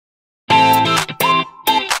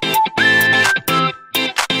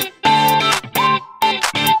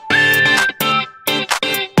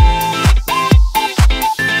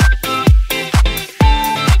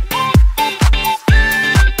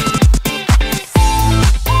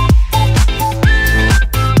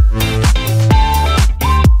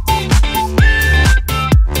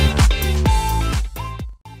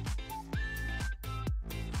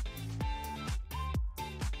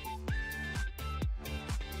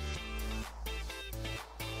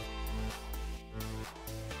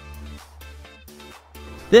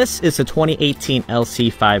This is the 2018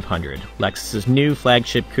 LC500, Lexus's new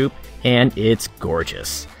flagship coupe, and it's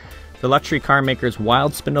gorgeous. The luxury car maker's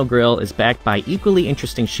wild spindle grille is backed by equally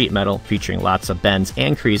interesting sheet metal featuring lots of bends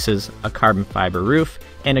and creases, a carbon fiber roof,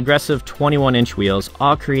 and aggressive 21-inch wheels,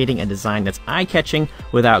 all creating a design that's eye-catching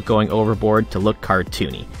without going overboard to look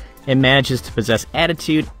cartoony. It manages to possess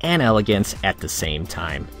attitude and elegance at the same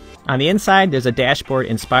time. On the inside, there's a dashboard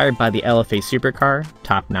inspired by the LFA supercar,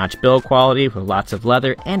 top-notch build quality with lots of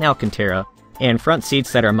leather and Alcantara, and front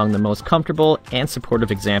seats that are among the most comfortable and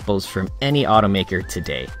supportive examples from any automaker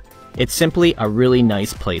today. It's simply a really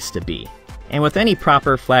nice place to be. And with any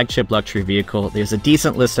proper flagship luxury vehicle, there's a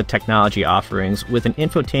decent list of technology offerings with an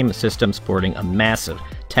infotainment system sporting a massive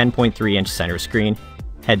 10.3-inch center screen,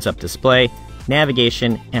 heads-up display,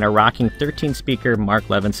 navigation, and a rocking 13-speaker Mark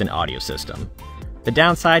Levinson audio system. The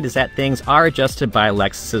downside is that things are adjusted by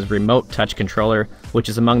Lexus's remote touch controller, which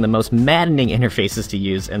is among the most maddening interfaces to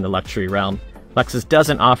use in the luxury realm. Lexus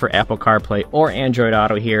doesn't offer Apple CarPlay or Android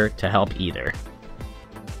Auto here to help either.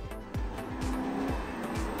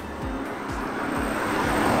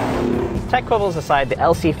 Tech quibbles aside, the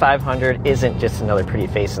LC500 isn't just another pretty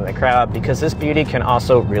face in the crowd, because this beauty can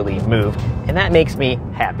also really move, and that makes me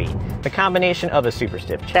happy. The combination of a super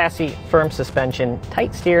stiff chassis, firm suspension,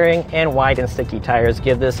 tight steering, and wide and sticky tires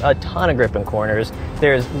give this a ton of grip in corners.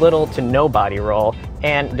 There's little to no body roll,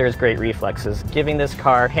 and there's great reflexes, giving this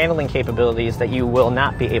car handling capabilities that you will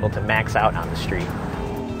not be able to max out on the street.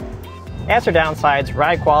 As for downsides,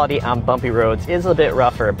 ride quality on bumpy roads is a bit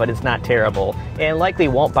rougher, but it's not terrible, and likely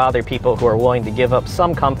won't bother people who are willing to give up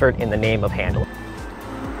some comfort in the name of handling.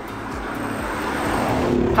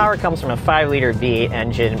 Power comes from a 5-liter V8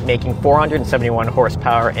 engine making 471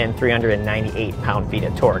 horsepower and 398 pound-feet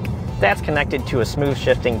of torque. That's connected to a smooth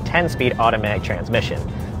shifting 10-speed automatic transmission.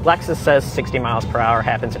 Lexus says 60 miles per hour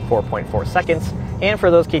happens in 4.4 seconds, and for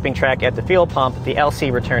those keeping track at the fuel pump, the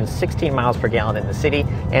LC returns 16 miles per gallon in the city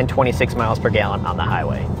and 26 miles per gallon on the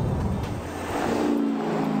highway.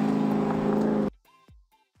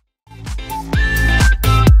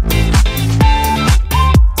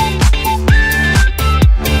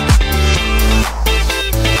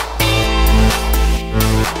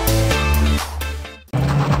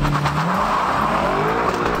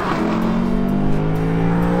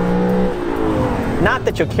 Not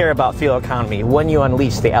that you'll care about fuel economy when you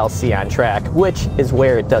unleash the LC on track, which is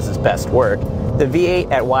where it does its best work. The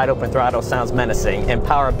V8 at wide open throttle sounds menacing, and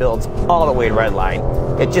power builds all the way to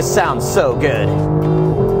redline. It just sounds so good.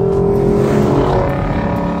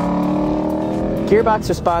 Gearbox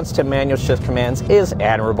response to manual shift commands is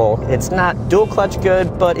admirable. It's not dual clutch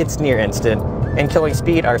good, but it's near instant. And killing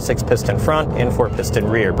speed are 6-piston front and 4-piston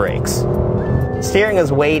rear brakes. Steering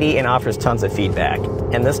is weighty and offers tons of feedback,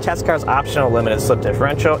 and this test car's optional limited slip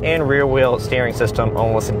differential and rear wheel steering system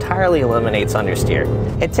almost entirely eliminates understeer.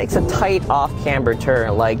 It takes a tight off-camber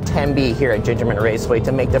turn like 10B here at Gingerman Raceway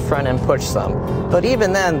to make the front end push some, but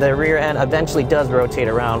even then the rear end eventually does rotate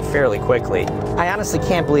around fairly quickly. I honestly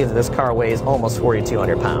can't believe that this car weighs almost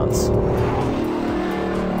 4,200 pounds.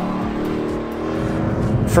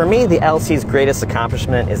 For me, the LC's greatest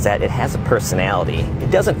accomplishment is that it has a personality.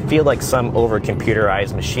 It doesn't feel like some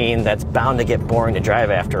over-computerized machine that's bound to get boring to drive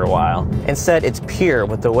after a while. Instead, it's pure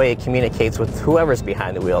with the way it communicates with whoever's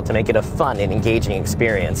behind the wheel to make it a fun and engaging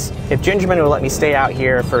experience. If Gingerman would let me stay out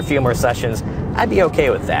here for a few more sessions, I'd be okay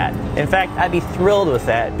with that. In fact, I'd be thrilled with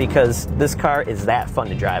that because this car is that fun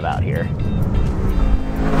to drive out here.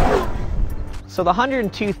 So the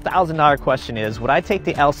 $102,000 question is, would I take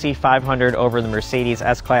the LC500 over the Mercedes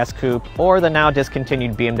S-Class Coupe or the now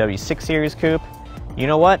discontinued BMW 6 Series Coupe? You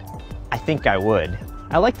know what? I think I would.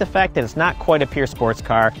 I like the fact that it's not quite a pure sports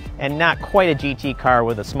car and not quite a GT car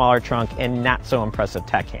with a smaller trunk and not so impressive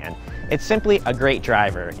tech hand. It's simply a great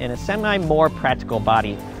driver and a semi-more practical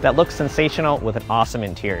body that looks sensational with an awesome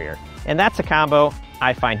interior. And that's a combo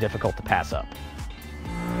I find difficult to pass up.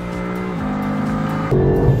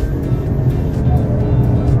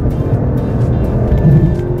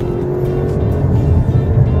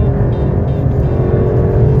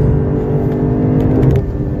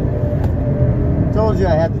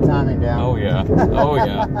 I had the timing down. Oh yeah, oh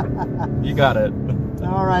yeah, you got it.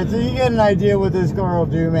 All right, so you get an idea what this car will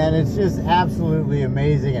do, man. It's just absolutely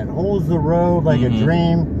amazing. It holds the road like a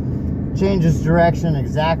dream, changes direction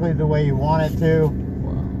exactly the way you want it to.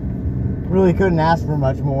 Wow. Really couldn't ask for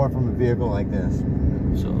much more from a vehicle like this.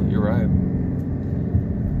 So you're right.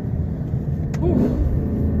 Whew.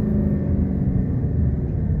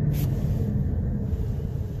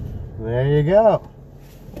 There you go.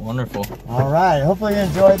 Wonderful. All right, hopefully you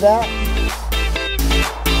enjoyed that.